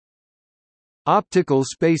Optical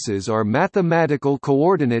spaces are mathematical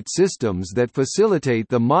coordinate systems that facilitate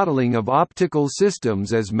the modeling of optical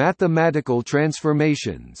systems as mathematical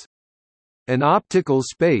transformations. An optical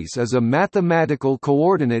space is a mathematical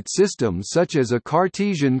coordinate system such as a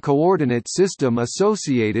Cartesian coordinate system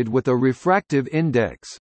associated with a refractive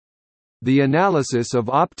index. The analysis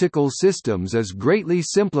of optical systems is greatly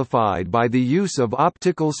simplified by the use of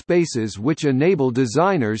optical spaces, which enable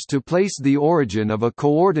designers to place the origin of a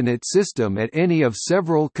coordinate system at any of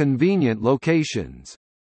several convenient locations.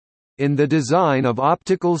 In the design of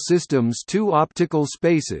optical systems, two optical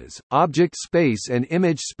spaces, object space and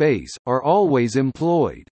image space, are always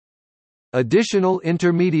employed. Additional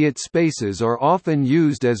intermediate spaces are often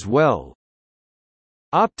used as well.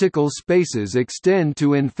 Optical spaces extend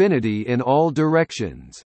to infinity in all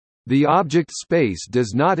directions. The object space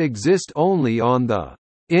does not exist only on the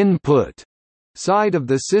input side of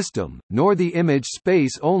the system, nor the image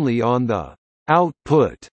space only on the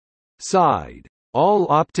output side.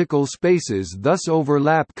 All optical spaces thus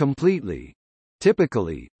overlap completely.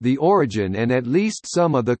 Typically, the origin and at least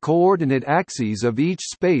some of the coordinate axes of each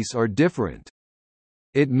space are different.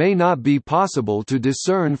 It may not be possible to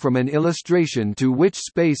discern from an illustration to which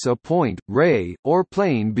space a point, ray, or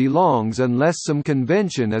plane belongs unless some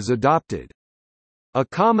convention is adopted. A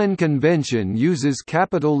common convention uses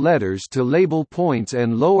capital letters to label points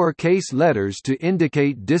and lower-case letters to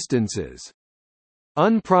indicate distances.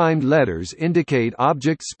 Unprimed letters indicate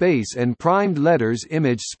object space and primed letters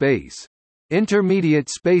image space. Intermediate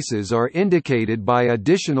spaces are indicated by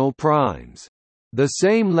additional primes. The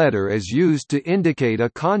same letter is used to indicate a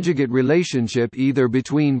conjugate relationship either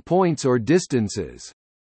between points or distances.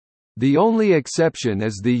 The only exception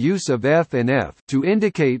is the use of F and F to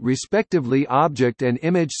indicate respectively object and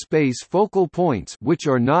image space focal points, which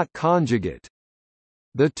are not conjugate.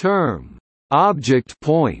 The term object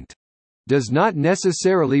point does not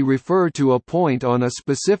necessarily refer to a point on a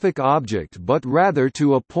specific object but rather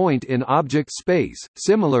to a point in object space.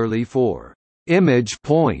 Similarly for image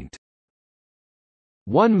point,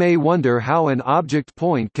 one may wonder how an object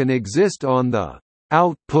point can exist on the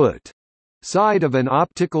output side of an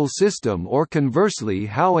optical system, or conversely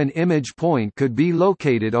how an image point could be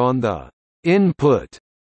located on the input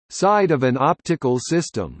side of an optical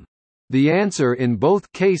system. The answer in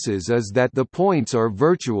both cases is that the points are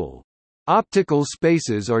virtual. Optical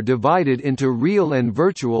spaces are divided into real and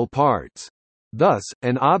virtual parts. Thus,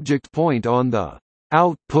 an object point on the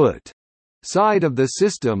output side of the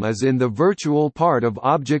system is in the virtual part of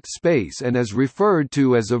object space and is referred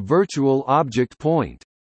to as a virtual object point.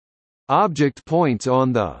 Object points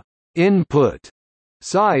on the input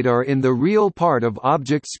side are in the real part of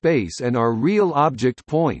object space and are real object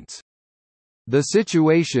points. The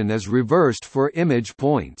situation is reversed for image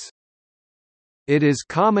points. It is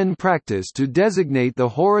common practice to designate the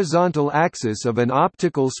horizontal axis of an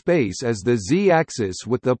optical space as the z-axis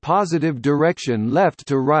with the positive direction left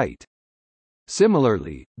to right.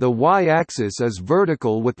 Similarly, the y-axis is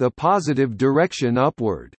vertical with the positive direction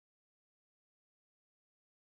upward.